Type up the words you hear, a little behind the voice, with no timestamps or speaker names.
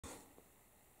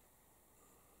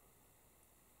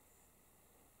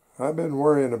I've been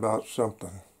worrying about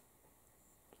something.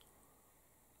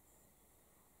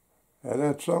 And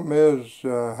that something is,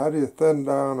 how do you thin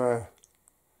down a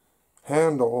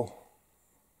handle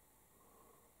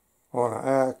on an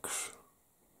axe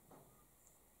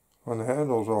when the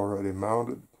handle's already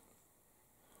mounted?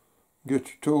 Get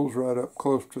your tools right up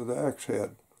close to the axe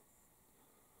head.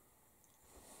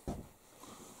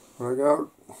 I got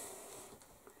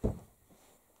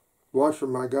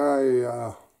watching my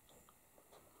guy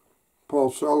Paul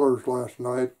Sellers last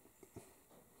night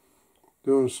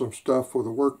doing some stuff with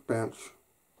a workbench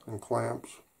and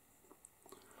clamps,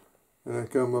 and I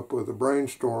come up with a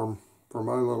brainstorm for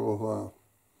my little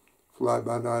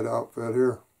fly-by-night outfit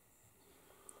here.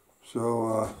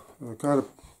 So I'm kind of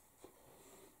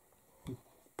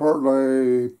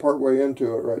partway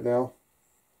into it right now,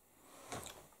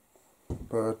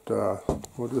 but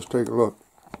we'll just take a look.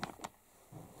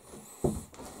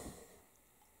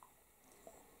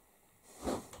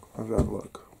 How's that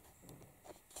look?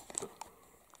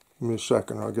 Give me a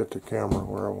second, I'll get the camera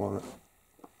where I want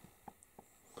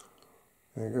it.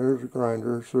 And there's the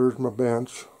grinders, there's my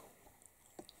bench.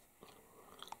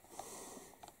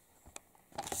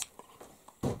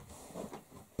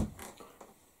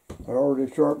 I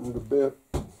already sharpened the bit.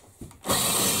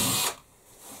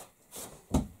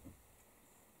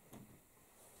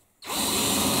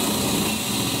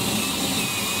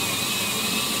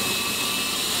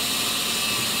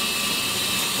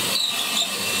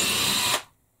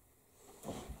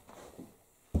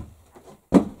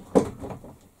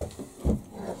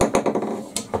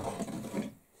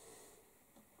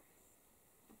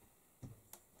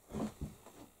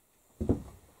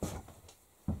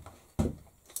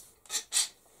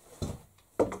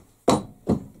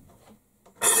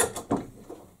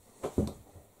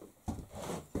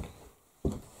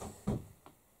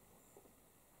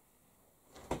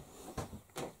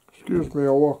 Excuse me,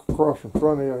 I'll walk across in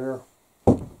front of you here.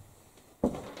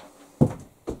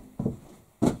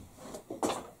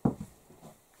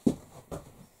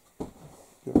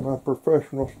 Get my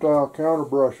professional style counter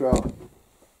brush out.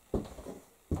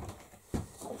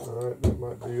 Alright, that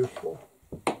might be useful.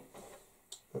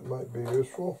 That might be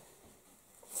useful.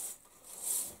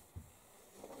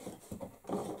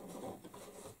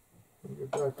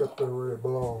 Get back up there where it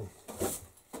belongs.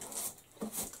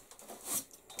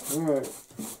 Alright.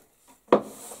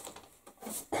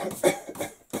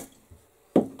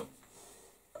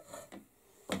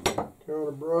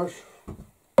 Counter brush,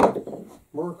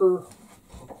 marker,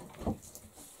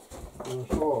 and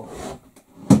a saw.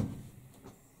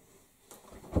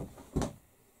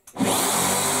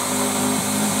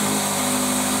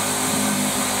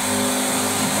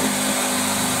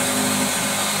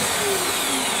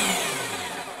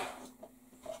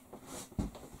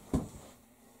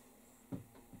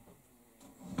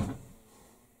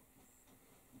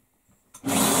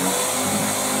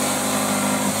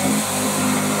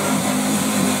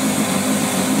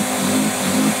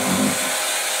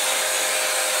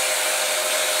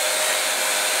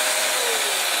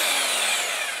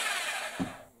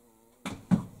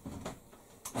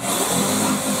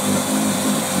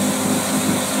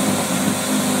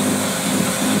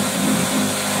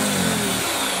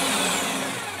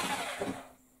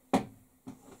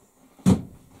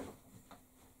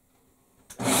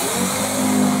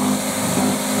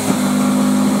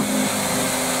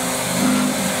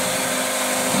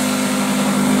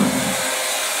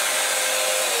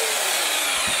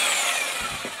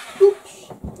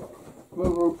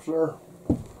 Little oops there.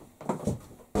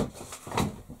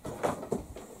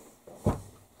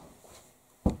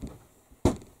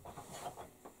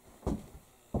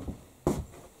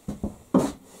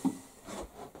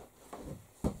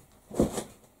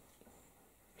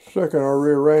 Second, I'll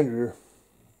rearrange you.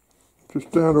 Just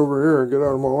stand over here and get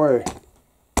out of my way.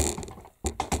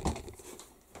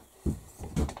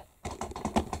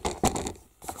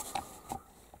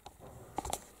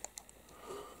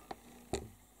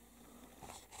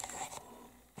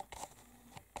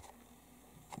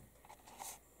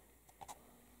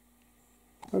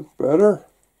 That's better.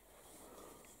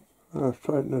 Let's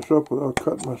tighten this up without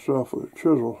cutting myself with a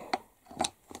chisel.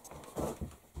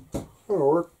 That'll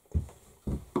work.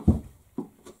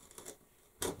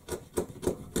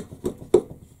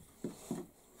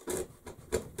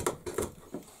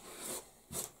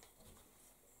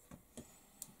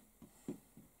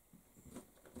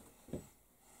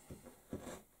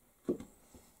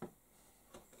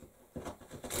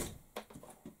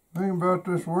 Thing about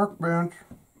this workbench,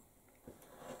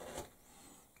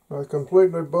 I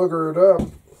completely bugger it up.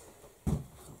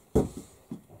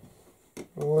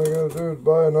 All I gotta do is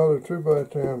buy another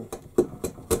 2x10.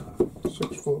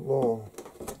 6 foot long.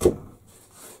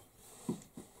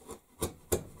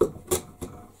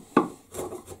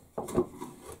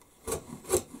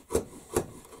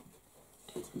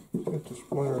 Get the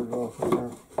splinters off of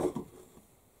there.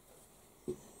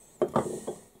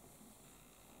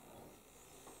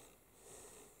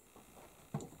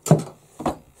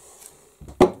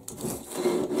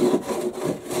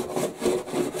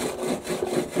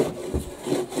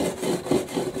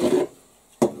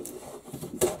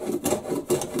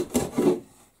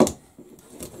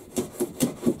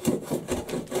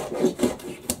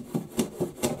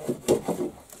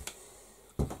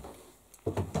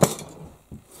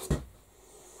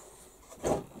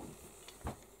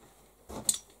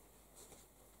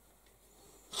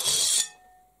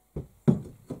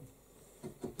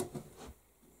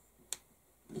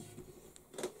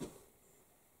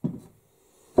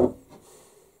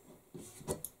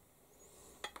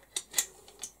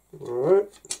 Alright,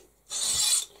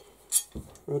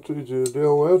 that's easy to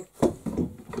deal with.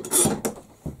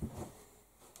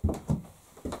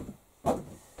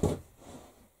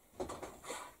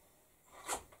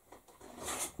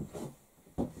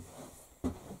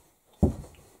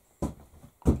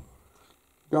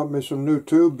 Got me some new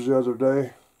tubes the other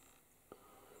day.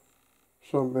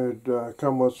 Somebody had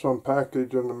come with some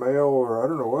package in the mail, or I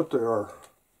don't know what they are.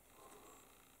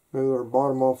 Maybe they're bought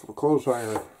them off of a clothes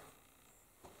hanger.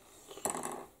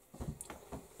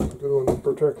 Good one to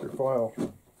protect your files.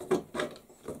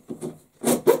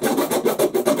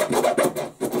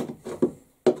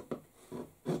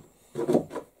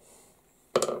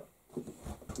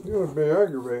 It's gonna be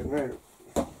aggravating, ain't it?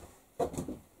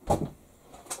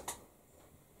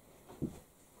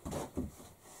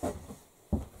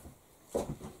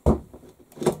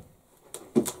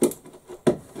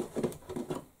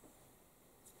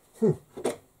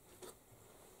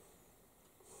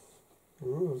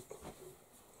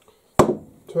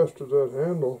 Tested that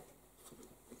handle.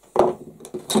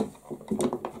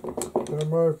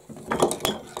 Am I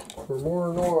for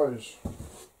more noise?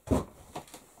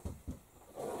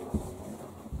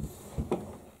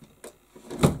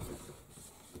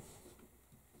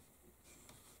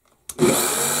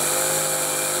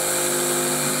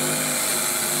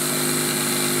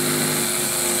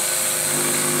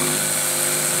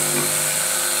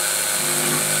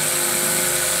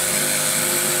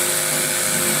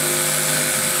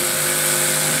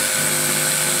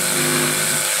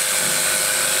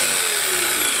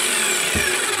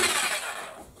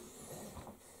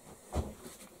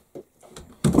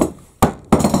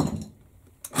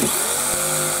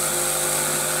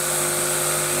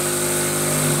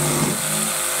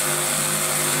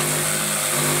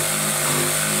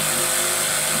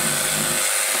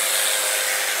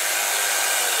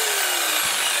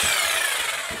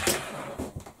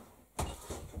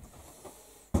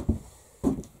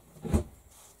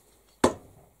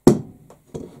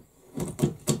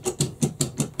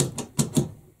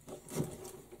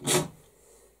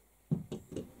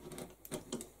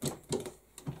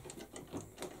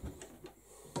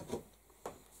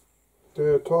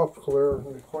 The top's clear,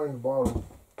 let me clean the bottom.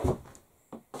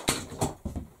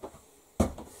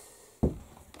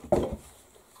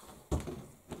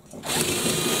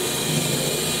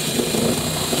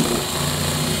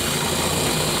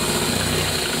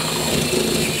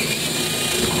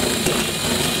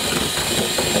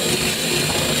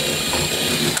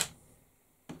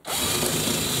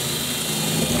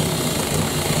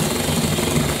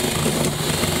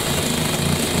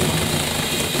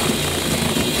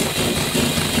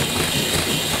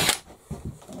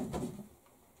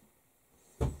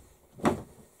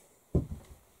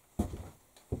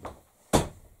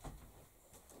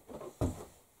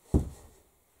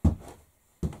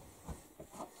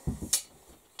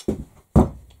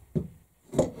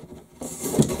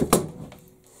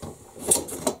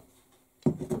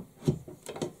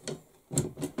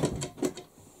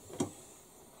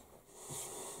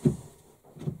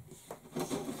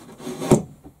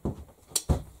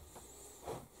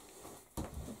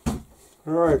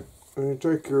 Alright, and you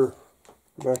take your,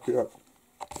 back it up.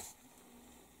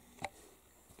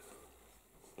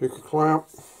 Take a clamp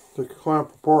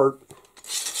apart.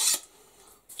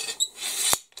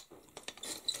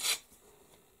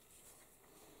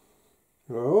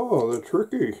 Oh, they're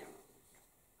tricky.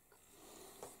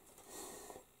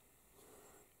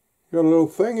 Got a little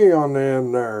thingy on the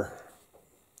end there.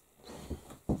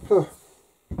 Huh.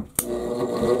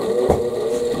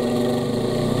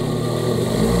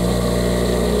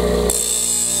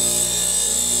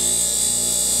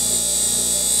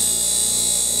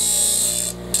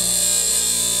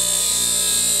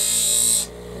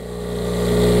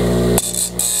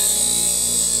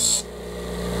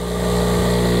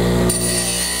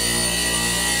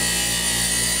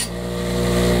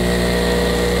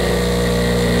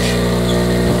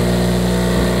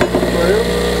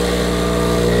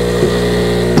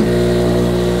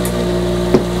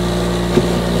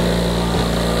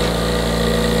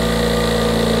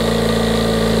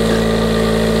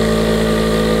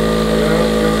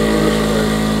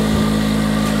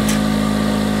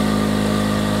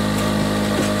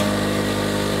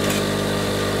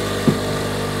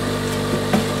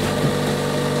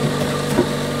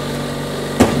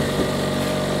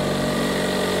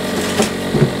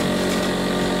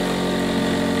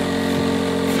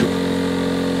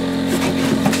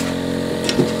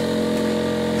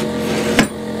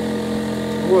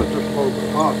 was just a little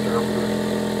bit hot there, but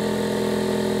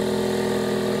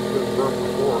it's been burnt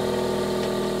before.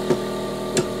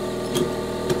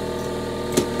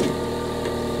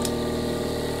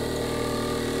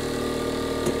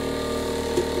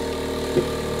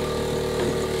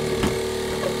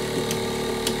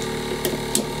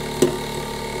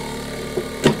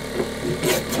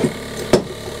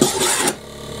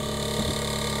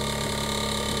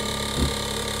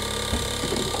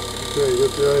 Okay, you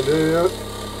get the idea yet?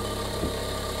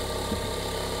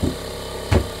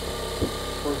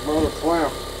 What about a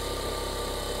clamp?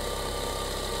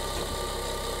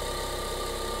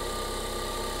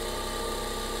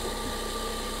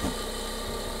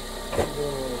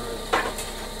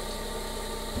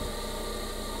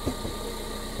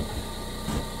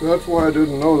 That's why I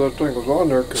didn't know that thing was on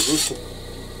there, because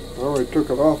I already took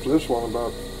it off this one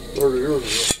about 30 years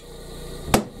ago.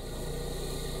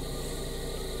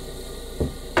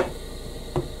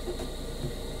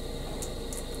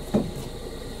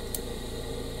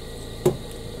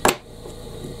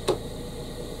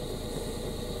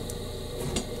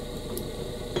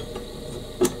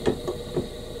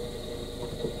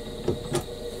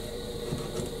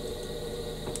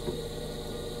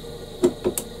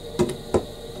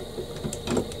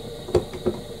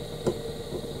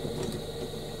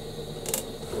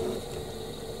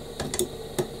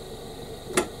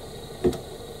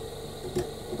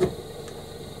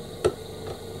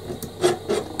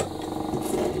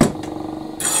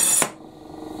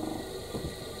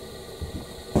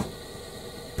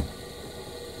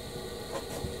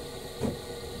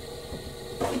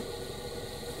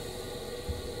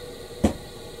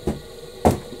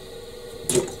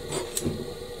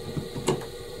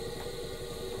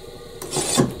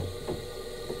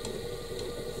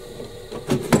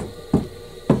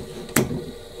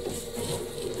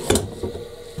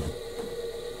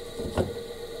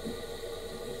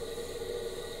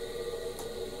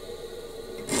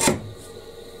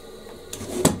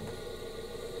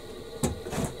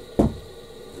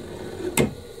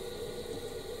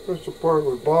 That's the part that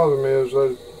would bother me, is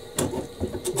that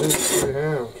it needs 3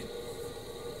 hands.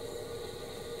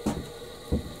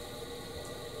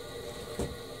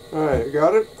 Alright, you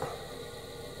got it?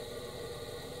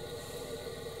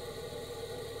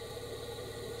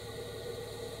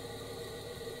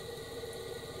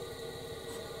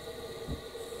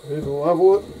 Need to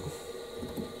level it.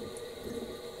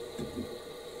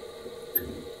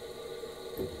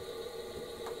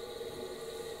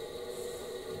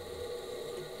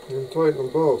 And tighten them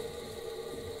both.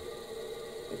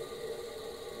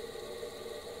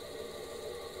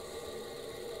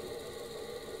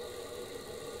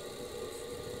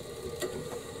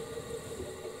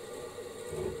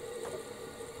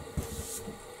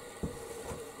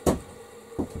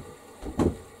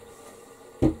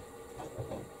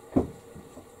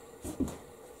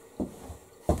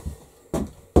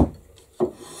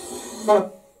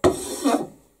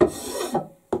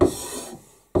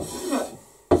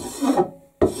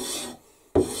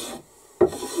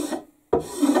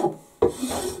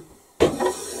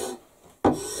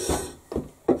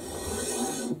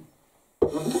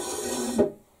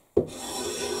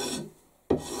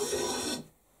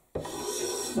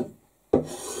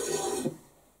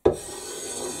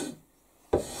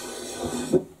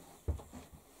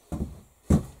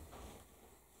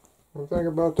 What do you think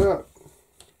about that?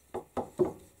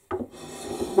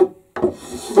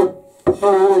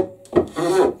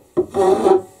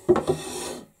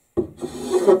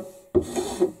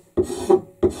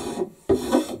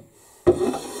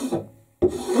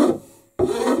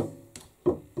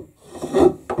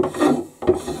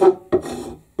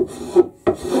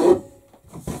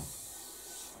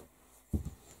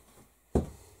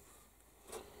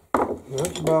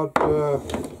 That's about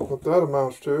what that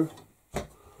amounts to.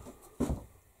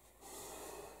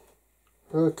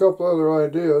 And a couple other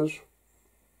ideas.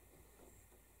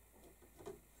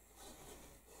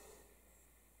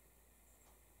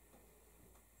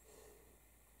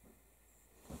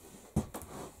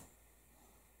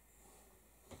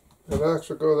 It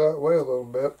actually go that way a little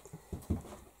bit.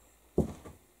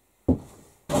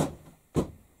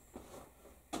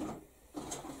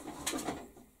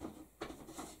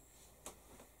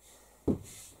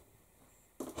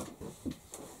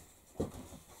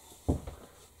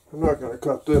 I'm not going to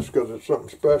cut this because it's something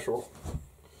special.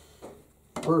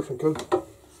 A person could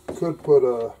put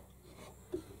a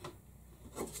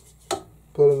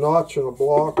notch in a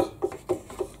block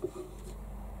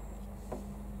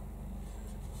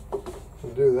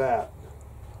and do that.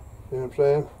 You know what I'm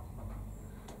saying?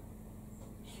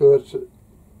 So it's,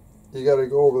 you got to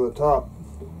go over the top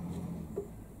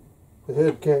the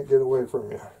head can't get away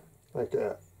from you like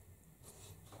that.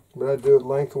 But I do it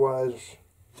lengthwise,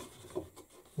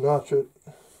 notch it,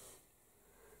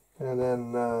 and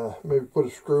then maybe put a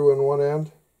screw in one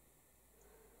end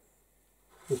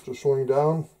just to swing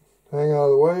down, hang out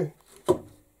of the way,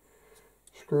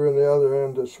 screw in the other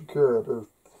end to secure it, or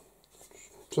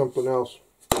something else.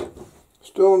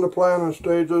 Still in the planning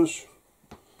stages.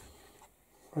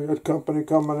 I got company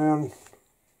coming in.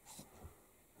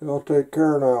 Y'all take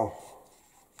care now.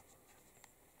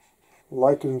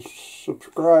 Like and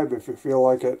subscribe if you feel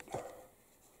like it.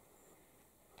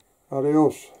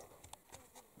 Adios.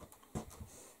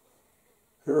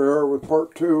 Here we are with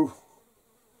part 2.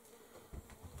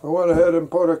 I went ahead and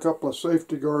put a couple of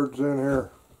safety guards in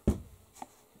here.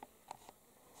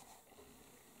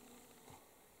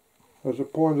 There's a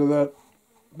point of that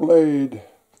blade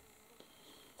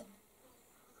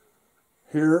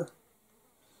here.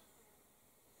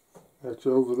 That's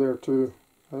over there too.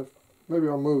 Maybe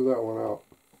I'll move that one out.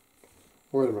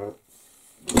 Wait a minute.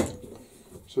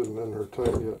 Sitting in there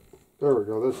tight yet. There we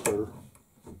go, that's better.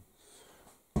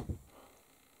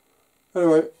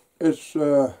 Anyway, it's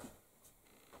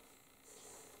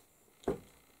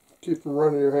keep from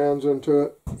running your hands into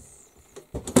it.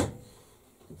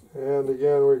 And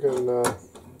again, we can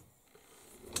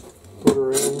put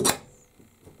her in.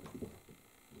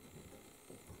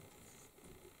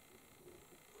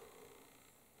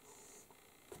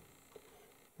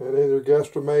 And either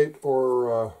guesstimate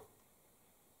or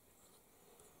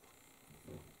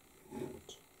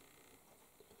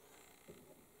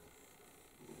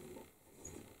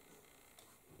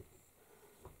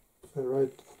and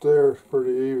right there is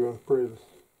pretty even, pretty.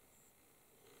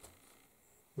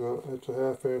 No, that's a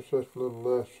 ½ inch, that's a little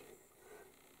less.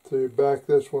 So you back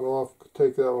this one off,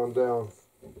 take that one down,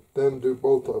 then do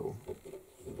both of them.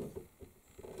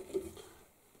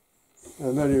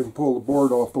 And then you can pull the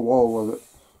board off the wall with it.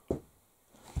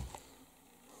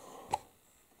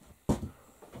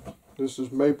 This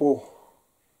is maple,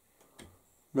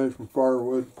 made from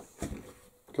firewood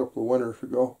a couple of winters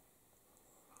ago.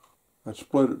 I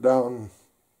split it down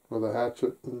with a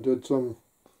hatchet and did some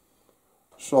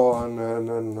sawing, and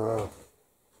then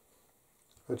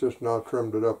I just now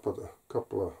trimmed it up with a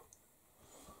couple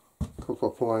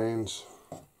of planes.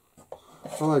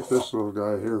 I like this little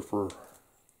guy here for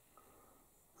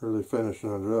really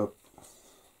finishing it up.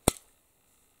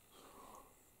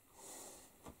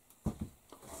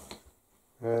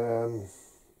 And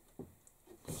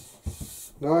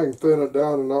now I can thin it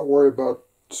down and not worry about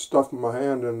stuffing my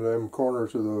hand in them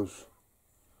corners of those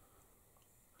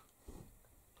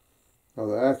of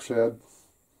the axe head.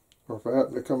 Or if I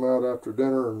happen to come out after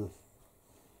dinner and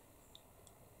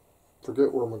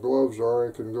forget where my gloves are,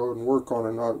 I can go and work on it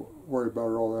and not worry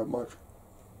about it all that much.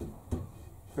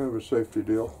 Kind of a safety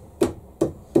deal.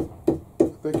 I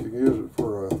think you can use it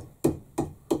for a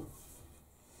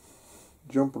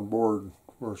jumping board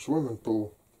or a swimming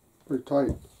pool. Pretty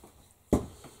tight.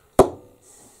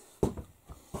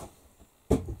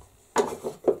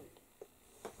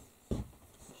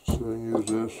 So you can use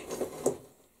this.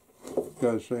 You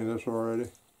guys seen this already?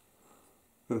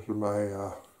 This is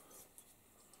my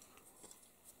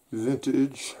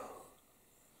vintage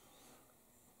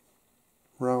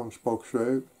round spoke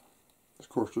shave. Of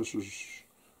course, this is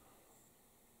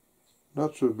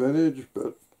not so vintage,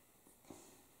 but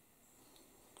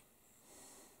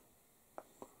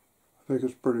I think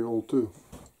it's pretty old too.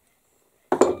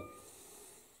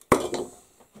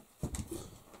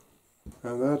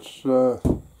 And that's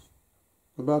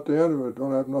about the end of it.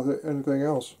 Don't have anything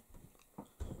else.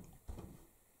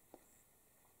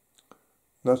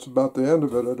 That's about the end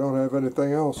of it. I don't have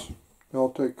anything else.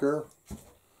 Y'all take care.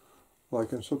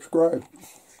 Like and subscribe.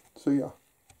 See ya.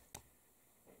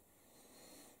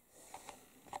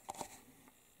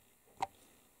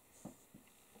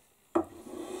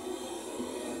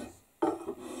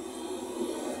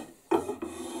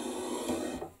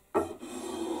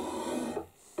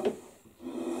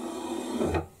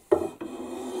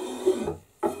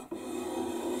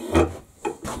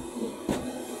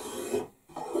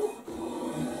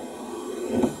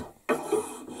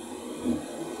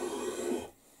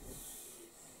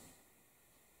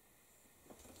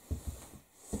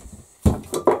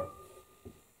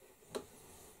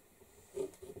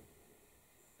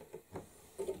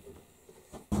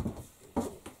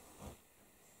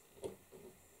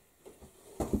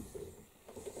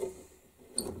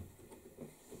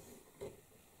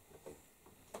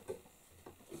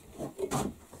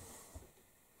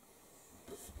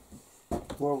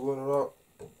 Leveling it up.